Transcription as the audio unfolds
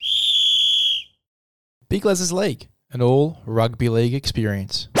Big Les's League, an all rugby league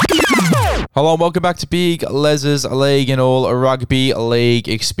experience. Hello and welcome back to Big Les's League, an all rugby league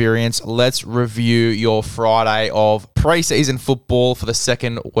experience. Let's review your Friday of pre-season football for the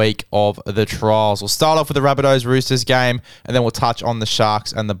second week of the trials. We'll start off with the Rabbitohs Roosters game, and then we'll touch on the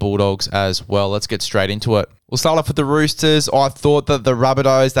Sharks and the Bulldogs as well. Let's get straight into it. We'll start off with the Roosters. I thought that the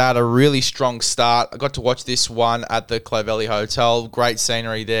Rabbitohs, they had a really strong start. I got to watch this one at the Clovelly Hotel. Great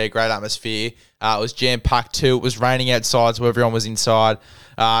scenery there, great atmosphere. It was jam-packed too. It was raining outside, so everyone was inside.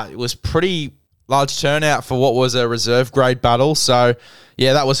 It was pretty large turnout for what was a reserve grade battle. So,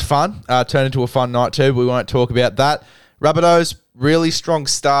 yeah, that was fun. Turned into a fun night too, but we won't talk about that. Rabbitohs, really strong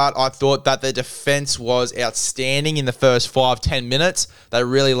start. I thought that their defense was outstanding in the first 5-10 minutes. They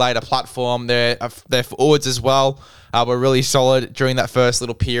really laid a platform. Their forwards as well were really solid during that first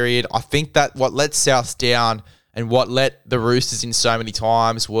little period. I think that what let South down and what let the Roosters in so many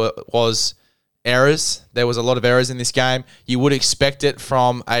times was errors. There was a lot of errors in this game. You would expect it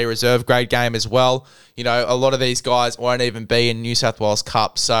from a reserve grade game as well. You know, a lot of these guys won't even be in New South Wales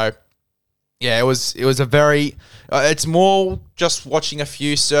Cup. So, yeah, it was a very... it's more just watching a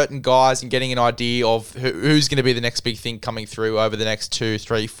few certain guys and getting an idea of who's going to be the next big thing coming through over the next 2,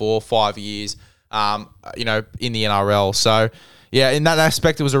 3, 4, 5 years, in the NRL. So, yeah, in that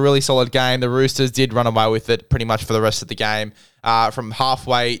aspect, it was a really solid game. The Roosters did run away with it pretty much for the rest of the game. From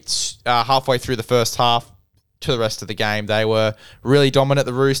halfway through the first half to the rest of the game, they were really dominant,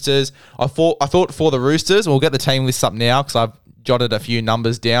 the Roosters. I thought for the Roosters, we'll get the team list up now because I've jotted a few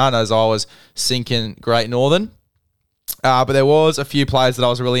numbers down as I was sinking Great Northern. But there was a few players that I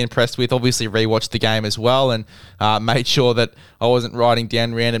was really impressed with. Obviously, rewatched the game as well and made sure that I wasn't writing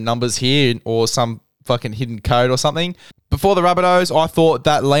down random numbers here or some fucking hidden code or something. Before the Rabbitohs, I thought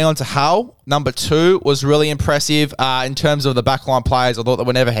that Leon Tahau, number 2, was really impressive in terms of the backline players. I thought that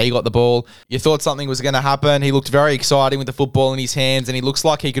whenever he got the ball, you thought something was going to happen. He looked very exciting with the football in his hands, and he looks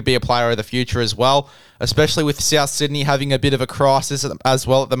like he could be a player of the future as well, especially with South Sydney having a bit of a crisis as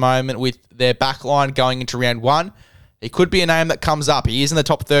well at the moment with their backline going into round 1. He could be a name that comes up. He is in the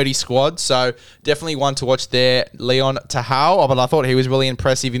top 30 squad, so definitely one to watch there, Leon Tahau. But I thought he was really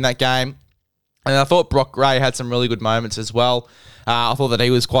impressive in that game. And I thought Brock Gray had some really good moments as well. I thought that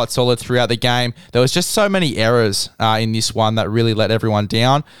he was quite solid throughout the game. There was just so many errors in this one that really let everyone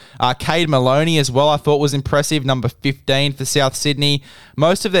down. Cade Maloney as well, I thought was impressive, number 15 for South Sydney.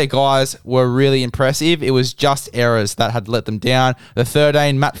 Most of their guys were really impressive. It was just errors that had let them down. The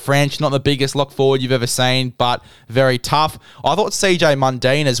 13, Matt French, not the biggest lock forward you've ever seen, but very tough. I thought CJ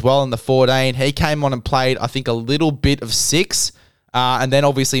Mundine as well in the 14. He came on and played, I think, a little bit of 6. And then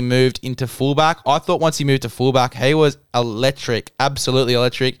obviously moved into fullback. I thought once he moved to fullback, he was electric, absolutely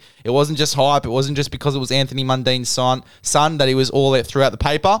electric. It wasn't just hype. It wasn't just because it was Anthony Mundine's son that he was all out throughout the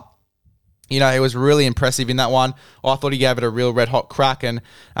paper. You know, he was really impressive in that one. I thought he gave it a real red-hot crack. And,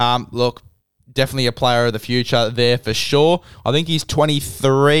 look, definitely a player of the future there for sure. I think he's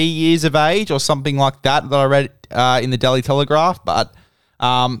 23 years of age or something like that I read in the Daily Telegraph. But...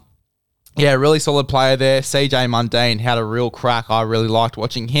 yeah, really solid player there. CJ Mundine had a real crack. I really liked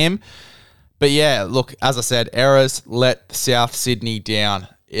watching him. But yeah, look, as I said, errors let South Sydney down.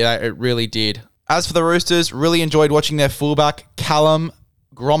 Yeah, it really did. As for the Roosters, really enjoyed watching their fullback, Callum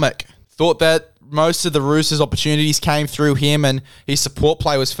Gromick. Thought that most of the Roosters' opportunities came through him, and his support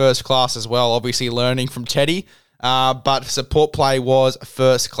play was first class as well, obviously learning from Teddy. But support play was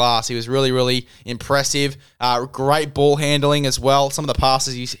first class. He was really, really impressive. Great ball handling as well. Some of the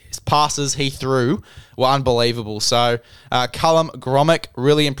passes he threw were unbelievable. So Callum Gromick,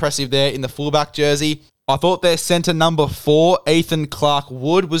 really impressive there in the fullback jersey. I thought their centre number 4, Ethan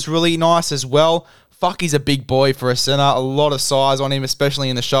Clark-Wood, was really nice as well. Fuck, he's a big boy for a centre. A lot of size on him,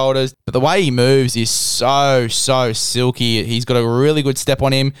 especially in the shoulders. But the way he moves is so silky. He's got a really good step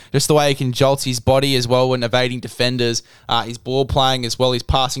on him. Just the way he can jolt his body as well when evading defenders. His ball playing as well. His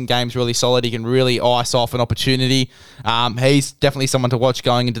passing game's really solid. He can really ice off an opportunity. He's definitely someone to watch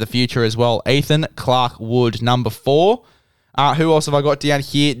going into the future as well. Ethan Clark-Wood, number 4. Who else have I got down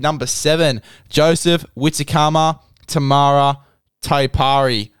here? Number 7, Joseph Witzikama Tamara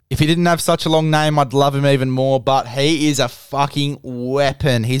Taipari. If he didn't have such a long name, I'd love him even more, but he is a fucking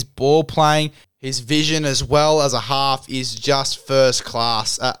weapon. His ball playing, his vision as well as a half is just first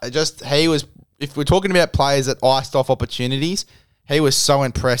class. If we're talking about players that iced off opportunities, he was so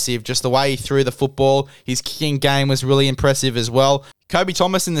impressive. Just the way he threw the football, his kicking game was really impressive as well. Kobe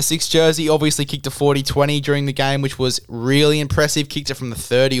Thomas in the 6 jersey obviously kicked a 40-20 during the game, which was really impressive. Kicked it from the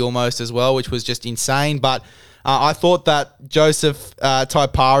 30 almost as well, which was just insane, but... I thought that Joseph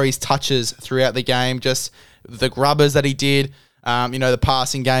Taipari's touches throughout the game, just the grubbers that he did, The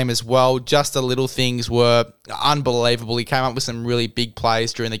passing game as well. Just the little things were unbelievable. He came up with some really big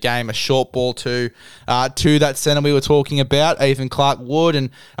plays during the game. A short ball to that centre we were talking about, Ethan Clark-Wood, and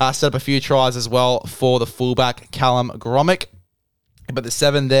set up a few tries as well for the fullback, Callum Gromick. But the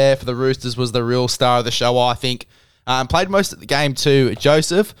 7 there for the Roosters was the real star of the show, I think. Played most of the game too.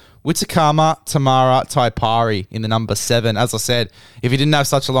 Joseph Witakama Tamara Taipari in the number 7. As I said, if he didn't have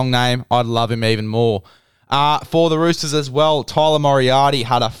such a long name, I'd love him even more. For the Roosters as well, Tyler Moriarty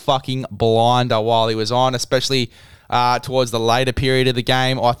had a fucking blinder while he was on, especially towards the later period of the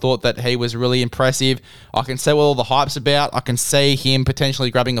game. I thought that he was really impressive. I can see what all the hype's about. I can see him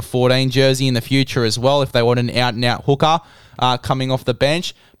potentially grabbing a 14 jersey in the future as well if they want an out-and-out hooker coming off the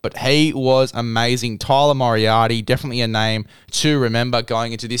bench. But he was amazing. Tyler Moriarty, definitely a name to remember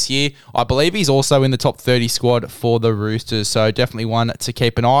going into this year. I believe he's also in the top 30 squad for the Roosters, so definitely one to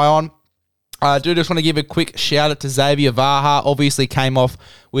keep an eye on. I do just want to give a quick shout out to Xavier Vaha. Obviously came off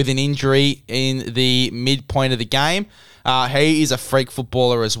with an injury in the midpoint of the game. He is a freak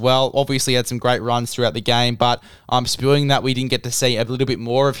footballer as well. Obviously had some great runs throughout the game, but I'm spewing that we didn't get to see a little bit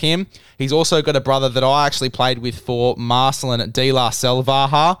more of him. He's also got a brother that I actually played with for Marcelin, De La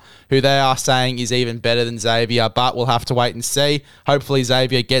Selvaha, who they are saying is even better than Xavier, but we'll have to wait and see. Hopefully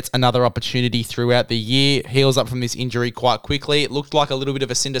Xavier gets another opportunity throughout the year, heals up from this injury quite quickly. It looked like a little bit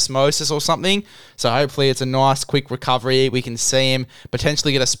of a syndesmosis or something, so hopefully it's a nice quick recovery. We can see him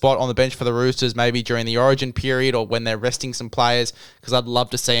potentially get a spot on the bench for the Roosters, maybe during the Origin period or when they're resting some players, because I'd love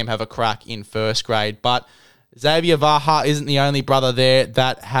to see him have a crack in first grade. But Xavier Vaha isn't the only brother there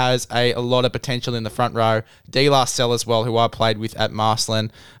that has a lot of potential in the front row. De La Salle as well, who I played with at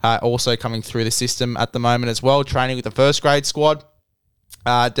Marcelin, also coming through the system at the moment as well, training with the first grade squad.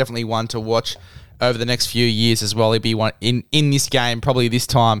 Definitely one to watch over the next few years as well. He'll be one in this game probably this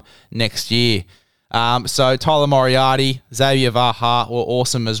time next year. So Tyler Moriarty, Xavier Vaha were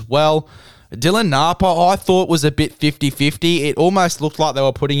awesome as well. Dylan Napa, I thought was a bit 50-50. It almost looked like they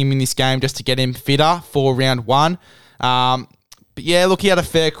were putting him in this game just to get him fitter for round 1. But yeah, look, he had a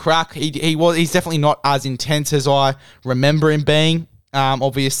fair crack. He's definitely not as intense as I remember him being.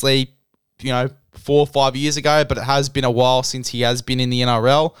 Obviously, 4 or 5 years ago, but it has been a while since he has been in the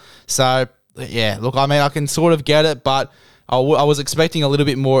NRL. So yeah, look, I mean, I can sort of get it, but I was expecting a little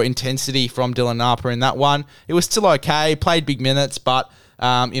bit more intensity from Dylan Napa in that one. It was still okay, played big minutes, but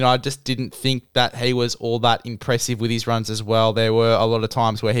I just didn't think that he was all that impressive with his runs as well. There were a lot of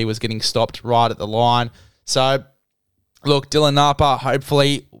times where he was getting stopped right at the line. So, look, Dylan Napa,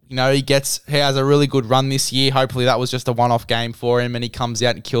 hopefully, he has a really good run this year. Hopefully that was just a one-off game for him and he comes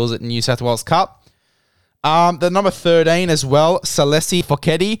out and kills it in New South Wales Cup. The number 13 as well, Salesi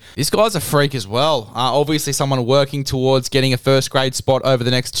Foketi. This guy's a freak as well. Obviously someone working towards getting a first grade spot over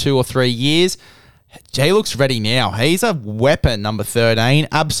the next 2 or 3 years. He looks ready now. He's a weapon, number 13.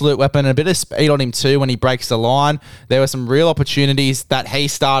 Absolute weapon. A bit of speed on him too when he breaks the line. There were some real opportunities that he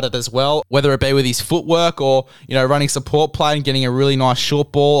started as well, whether it be with his footwork or, running support play and getting a really nice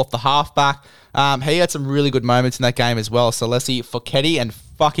short ball off the halfback. He had some really good moments in that game as well. So let's see, Foketi, and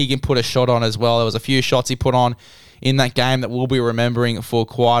fuck, he can put a shot on as well. There was a few shots he put on in that game that we'll be remembering for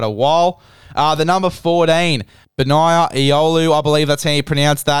quite a while. The number 14, Benaya Iolu, I believe that's how you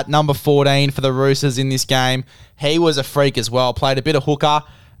pronounce that. Number 14 for the Roosters in this game. He was a freak as well. Played a bit of hooker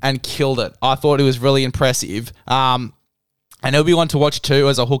and killed it. I thought it was really impressive. And he'll be one to watch too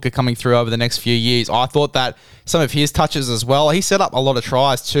as a hooker coming through over the next few years. I thought that some of his touches as well, he set up a lot of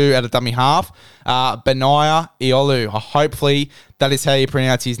tries too at a dummy half. Benaya Iolu, hopefully that is how you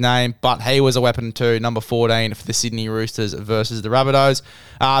pronounce his name, but he was a weapon too, number 14 for the Sydney Roosters versus the Rabbitohs.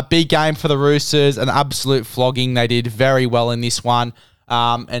 Big game for the Roosters, an absolute flogging. They did very well in this one.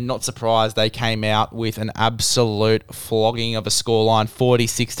 And not surprised they came out with an absolute flogging of a scoreline,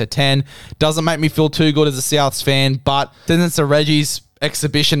 46-10. Doesn't make me feel too good as a Souths fan, but since it's a Reggies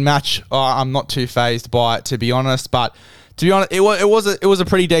exhibition match, I'm not too fazed by it, to be honest. But to be honest, it was a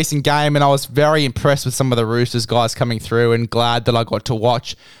pretty decent game, and I was very impressed with some of the Roosters guys coming through, and glad that I got to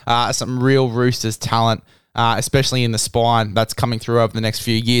watch some real Roosters talent. Especially in the spine that's coming through over the next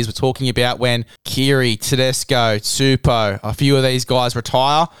few years. We're talking about when Kiri, Tedesco, Tupou, a few of these guys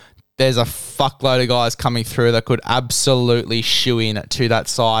retire. There's a fuckload of guys coming through that could absolutely shoe in to that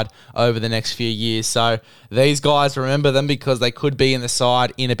side over the next few years. So these guys, remember them because they could be in the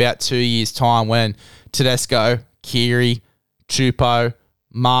side in about 2 years' time when Tedesco, Kiri, Tupou,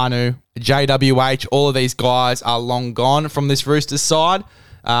 Manu, JWH, all of these guys are long gone from this Roosters side.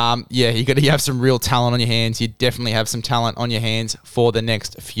 You have some real talent on your hands. You definitely have some talent on your hands for the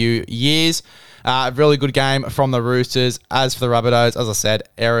next few years. Really good game from the Roosters. As for the Rabbitohs, as I said,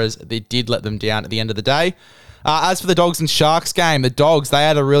 errors, they did let them down at the end of the day. As for the Dogs and Sharks game, the Dogs, they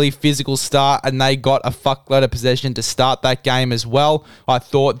had a really physical start and they got a fuckload of possession to start that game as well. I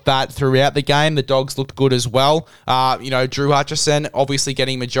thought that throughout the game, the Dogs looked good as well. Drew Hutchison obviously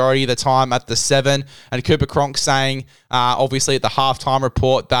getting majority of the time at the 7, and Cooper Cronk saying, obviously at the halftime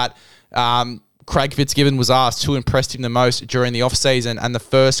report, that Craig Fitzgibbon was asked who impressed him the most during the off-season, and the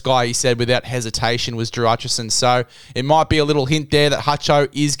first guy he said without hesitation was Drew Hutchison. So it might be a little hint there that Hutcho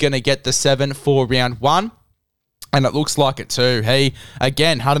is going to get the 7 for round 1. And it looks like it too. He,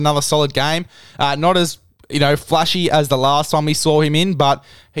 again, had another solid game. Not as, flashy as the last time we saw him in, but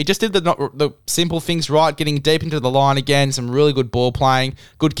he just did the simple things right, getting deep into the line again, some really good ball playing,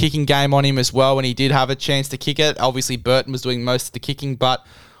 good kicking game on him as well when he did have a chance to kick it. Obviously, Burton was doing most of the kicking, but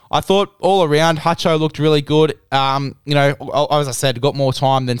I thought all around, Hutcho looked really good. As I said, got more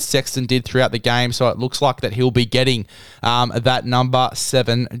time than Sexton did throughout the game, so it looks like that he'll be getting that number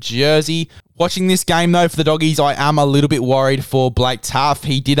 7 jersey. Watching this game, though, for the Doggies, I am a little bit worried for Blake Taaffe.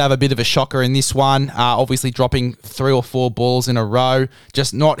 He did have a bit of a shocker in this one, obviously dropping 3 or 4 balls in a row.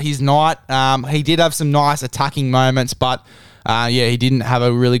 Just not his night. He did have some nice attacking moments, but he didn't have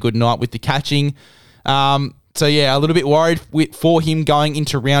a really good night with the catching. So, a little bit worried for him going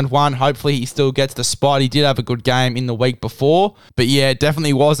into round 1. Hopefully, he still gets the spot. He did have a good game in the week before. But, it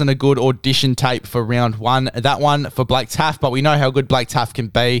definitely wasn't a good audition tape for round 1. That one for Blake Taaffe, but we know how good Blake Taaffe can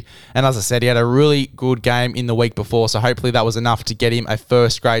be. And as I said, he had a really good game in the week before. So, hopefully, that was enough to get him a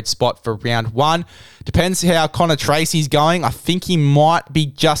first-grade spot for round 1. Depends how Connor Tracy's going. I think he might be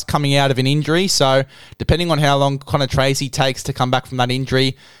just coming out of an injury. So, depending on how long Connor Tracy takes to come back from that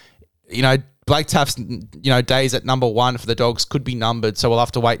injury, Blake Taaffe's, days at number 1 for the Dogs could be numbered, so we'll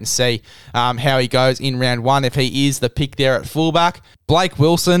have to wait and see how he goes in round 1 if he is the pick there at fullback. Blake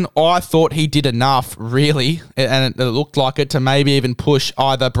Wilson, I thought he did enough, really, and it looked like it, to maybe even push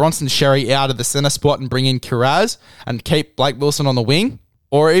either Bronson Sherry out of the centre spot and bring in Kiraz and keep Blake Wilson on the wing,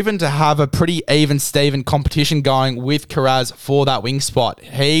 or even to have a pretty even-Steven competition going with Kiraz for that wing spot.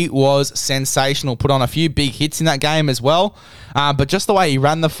 He was sensational, put on a few big hits in that game as well. But just the way he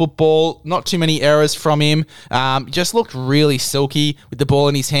ran the football, not too many errors from him, just looked really silky with the ball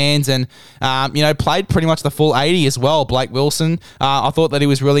in his hands and, played pretty much the full 80 as well, Blake Wilson. I thought that he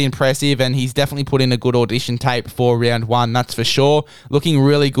was really impressive and he's definitely put in a good audition tape for round 1, that's for sure. Looking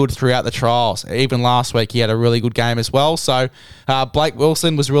really good throughout the trials. Even last week, he had a really good game as well. So, Blake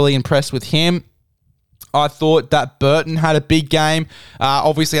Wilson was really impressed with him. I thought that Burton had a big game.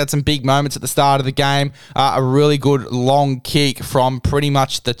 Obviously had some big moments at the start of the game. A really good long kick from pretty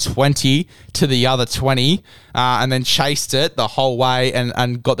much the 20 to the other 20 and then chased it the whole way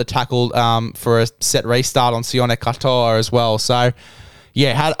and got the tackle for a set restart on Sione Katoa as well. So,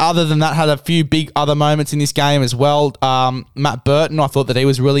 other than that, had a few big other moments in this game as well. Matt Burton, I thought that he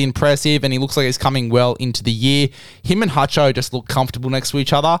was really impressive and he looks like he's coming well into the year. Him and Hutcho just look comfortable next to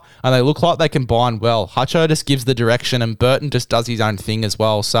each other and they look like they combine well. Hutcho just gives the direction and Burton just does his own thing as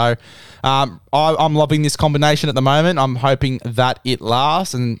well. So I'm loving this combination at the moment. I'm hoping that it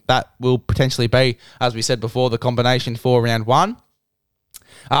lasts and that will potentially be, as we said before, the combination for round 1.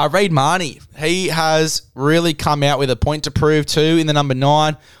 Reid Marnie, he has really come out with a point to prove too in the number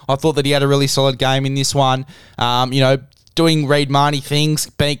 9. I thought that he had a really solid game in this one. Doing Reid Marnie things,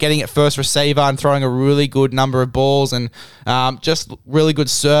 getting at first receiver and throwing a really good number of balls and just really good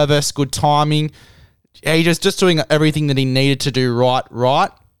service, good timing. He just doing everything that he needed to do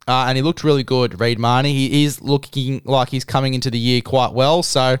right. And he looked really good, Reid Marnie. He is looking like he's coming into the year quite well.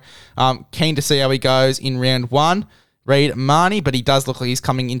 So keen to see how he goes in round 1. Reid Marnie, but he does look like he's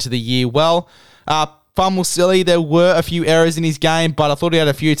coming into the year well. Silly, there were a few errors in his game, but I thought he had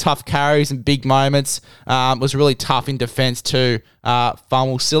a few tough carries and big moments. Was really tough in defence too,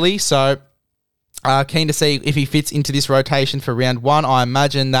 Silly. So keen to see if he fits into this rotation for round 1. I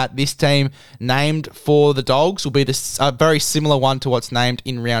imagine that this team named for the Dogs will be a very similar one to what's named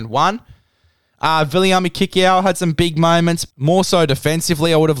in round 1. Viliami Kikau had some big moments, more so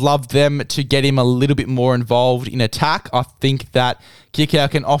defensively. I would have loved them to get him a little bit more involved in attack. I think that Kikau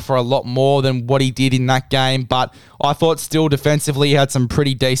can offer a lot more than what he did in that game, but I thought still defensively he had some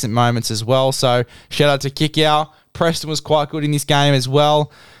pretty decent moments as well. So shout out to Kikau. Preston was quite good in this game as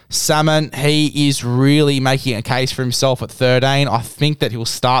well. Salmon, he is really making a case for himself at 13. I think that he'll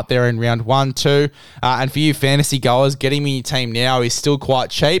start there in round 1 too. And for you fantasy goers, getting him in your team now is still quite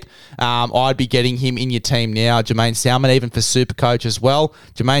cheap. I'd be getting him in your team now. Jermaine Salmon, even for Supercoach as well.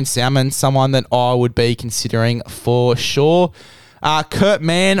 Jermaine Salmon, someone that I would be considering for sure. Kurt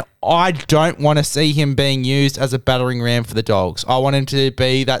Mann, I don't want to see him being used as a battering ram for the Dogs. I want him to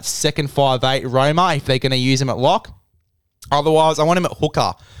be that second 5'8 roamer if they're going to use him at lock. Otherwise, I want him at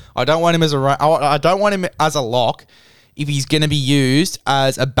hooker. I don't want him as I don't want him as a lock if he's going to be used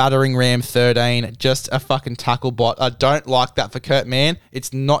as a battering ram 13, just a fucking tackle bot. I don't like that for Kurt Mann.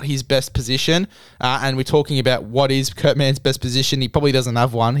 It's not his best position. And we're talking about what is Kurt Mann's best position. He probably doesn't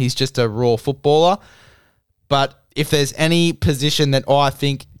have one. He's just a raw footballer. But if there's any position that I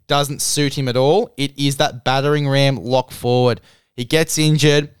think doesn't suit him at all, it is that battering ram lock forward. He gets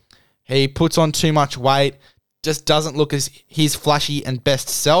injured. He puts on too much weight. Just doesn't look as his flashy and best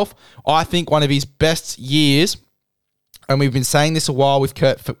self. I think one of his best years, and we've been saying this a while with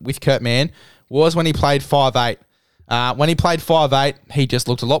Kurt Mann, was when he played 5'8". When he played 5'8", he just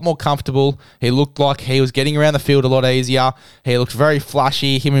looked a lot more comfortable. He looked like he was getting around the field a lot easier. He looked very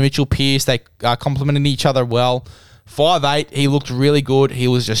flashy. Him and Mitchell Pearce, they complemented each other well. 5'8", he looked really good. He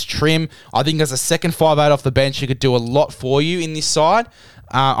was just trim. I think as a second 5'8" off the bench, he could do a lot for you in this side.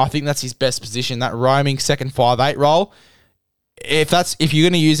 I think that's his best position, that roaming second 5'8" role. If you're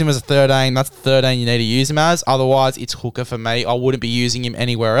going to use him as a 13, that's the 13 you need to use him as. Otherwise, it's hooker for me. I wouldn't be using him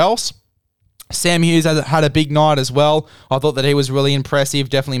anywhere else. Sam Hughes had a big night as well. I thought that he was really impressive,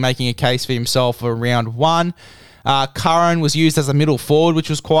 definitely making a case for himself for round one. Curran was used as a middle forward, which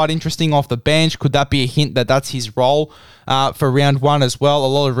was quite interesting off the bench. Could that be a hint that that's his role for round one as well? A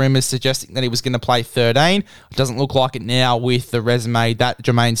lot of rumours suggesting that he was going to play 13. It doesn't look like it now with the resume that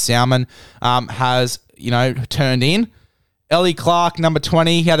Jermaine Salmon has, turned in. Ellie Clark, number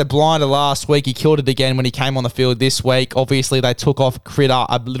 20, he had a blinder last week. He killed it again when he came on the field this week. Obviously, they took off Critter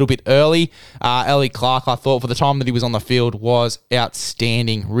a little bit early. Ellie Clark, I thought, for the time that he was on the field, was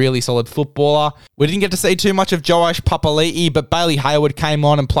outstanding. Really solid footballer. We didn't get to see too much of Joash Papali'i, but Bailey Hayward came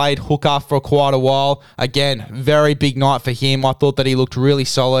on and played hooker for quite a while. Again, very big night for him. I thought that he looked really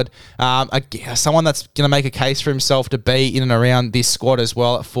solid. Someone that's going to make a case for himself to be in and around this squad as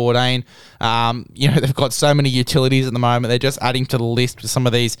well at 14. They've got so many utilities at the moment. They're just adding to the list with some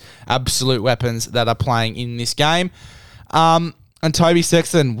of these absolute weapons that are playing in this game. And Toby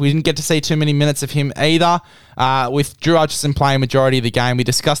Sexton, we didn't get to see too many minutes of him either. With Drew Hutchison playing majority of the game, we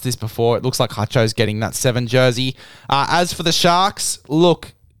discussed this before. It looks like Hutcho's getting that 7 jersey. As for the Sharks,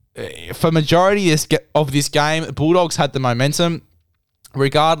 look, for majority of this game, Bulldogs had the momentum.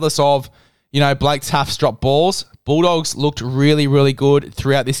 Regardless of, Blake Taft's drop balls, Bulldogs looked really, really good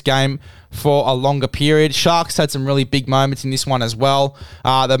throughout this game for a longer period. Sharks had some really big moments in this one as well.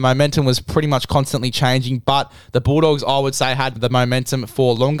 The momentum was pretty much constantly changing, but the Bulldogs, I would say, had the momentum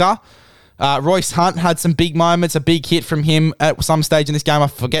for longer. Royce Hunt had some big moments, a big hit from him at some stage in this game. I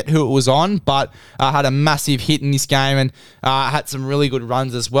forget who it was on, but had a massive hit in this game and had some really good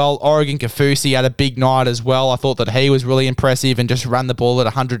runs as well. Oregon Kafusi had a big night as well. I thought that he was really impressive and just ran the ball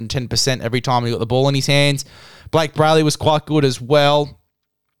at 110% every time he got the ball in his hands. Blake Brayley was quite good as well.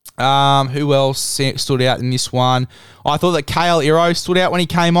 Who else stood out in this one? I thought that Kale Iro stood out when he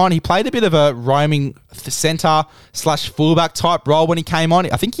came on. He played a bit of a roaming centre/fullback type role when he came on.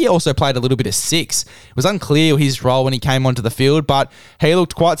 I think he also played a little bit of 6. It was unclear his role when he came onto the field, but he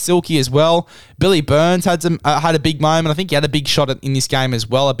looked quite silky as well. Billy Burns had a big moment. I think he had a big shot in this game as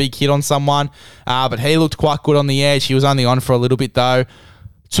well, a big hit on someone, but he looked quite good on the edge. He was only on for a little bit though.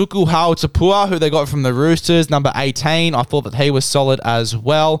 Tuku Hau-Tapua, who they got from the Roosters, number 18. I thought that he was solid as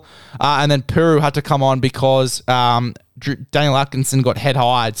well. And then Puru had to come on because Daniel Atkinson got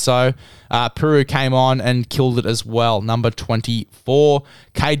head-hired. So Puru came on and killed it as well, number 24.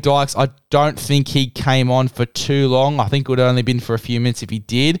 Cade Dykes, I don't think he came on for too long. I think it would have only been for a few minutes if he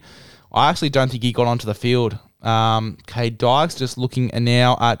did. I actually don't think he got onto the field. Cade Dykes, just looking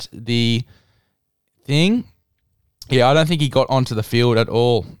now at the thing. Yeah, I don't think he got onto the field at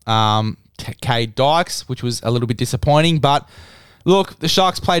all. Cade Dykes, which was a little bit disappointing. But look, the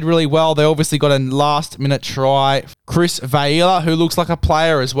Sharks played really well. They obviously got a last-minute try. Chris Vaila, who looks like a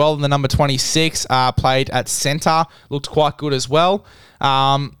player as well, in the number 26, played at centre. Looked quite good as well.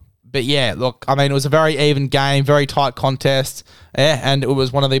 But yeah, look, I mean, it was a very even game, very tight contest. Yeah, and it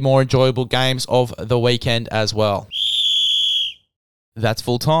was one of the more enjoyable games of the weekend as well. That's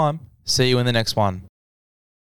full time. See you in the next one.